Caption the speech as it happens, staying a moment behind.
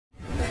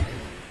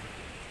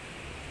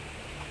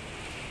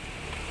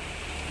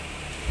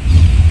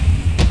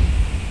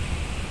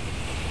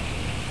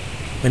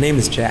My name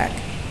is Jack,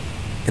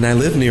 and I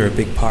live near a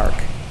big park.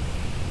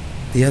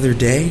 The other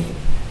day,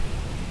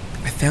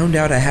 I found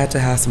out I had to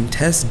have some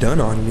tests done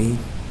on me.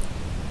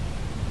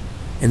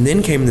 And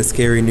then came the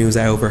scary news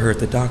I overheard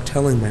the doc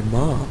telling my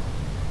mom.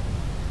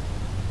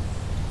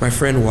 My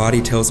friend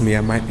Waddy tells me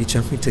I might be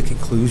jumping to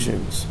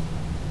conclusions.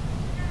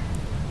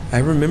 I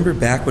remember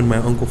back when my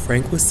Uncle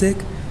Frank was sick,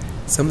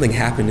 something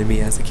happened to me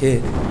as a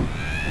kid.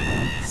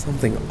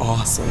 Something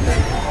awesome.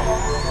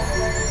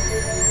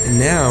 And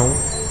now,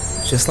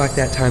 just like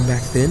that time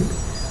back then,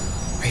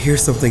 I hear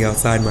something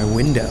outside my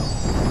window.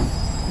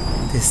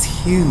 This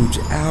huge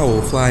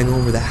owl flying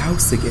over the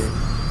house again.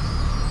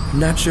 I'm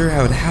not sure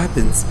how it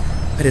happens,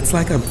 but it's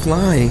like I'm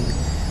flying,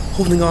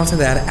 holding on to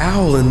that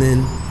owl, and then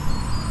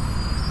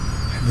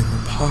I'm in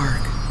the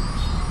park.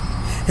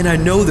 And I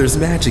know there's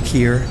magic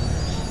here.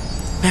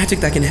 Magic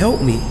that can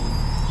help me.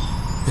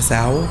 This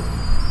owl,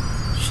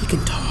 she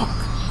can talk.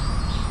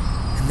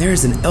 And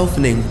there's an elf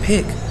named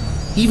Pick,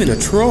 even a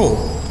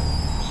troll.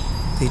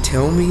 They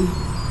tell me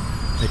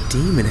a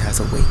demon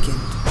has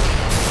awakened.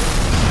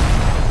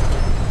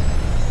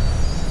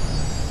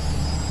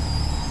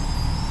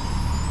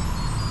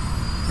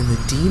 And the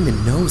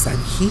demon knows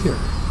I'm here.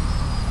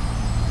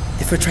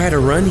 If I try to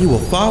run, he will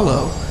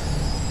follow.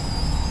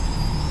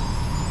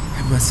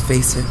 I must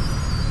face him.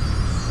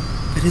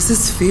 But is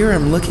this fear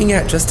I'm looking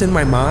at just in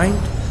my mind?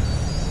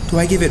 Do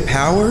I give it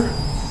power?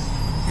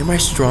 Am I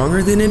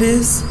stronger than it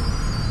is?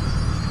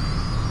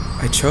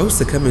 I chose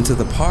to come into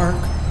the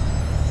park.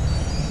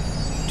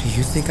 Do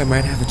you think I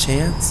might have a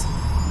chance?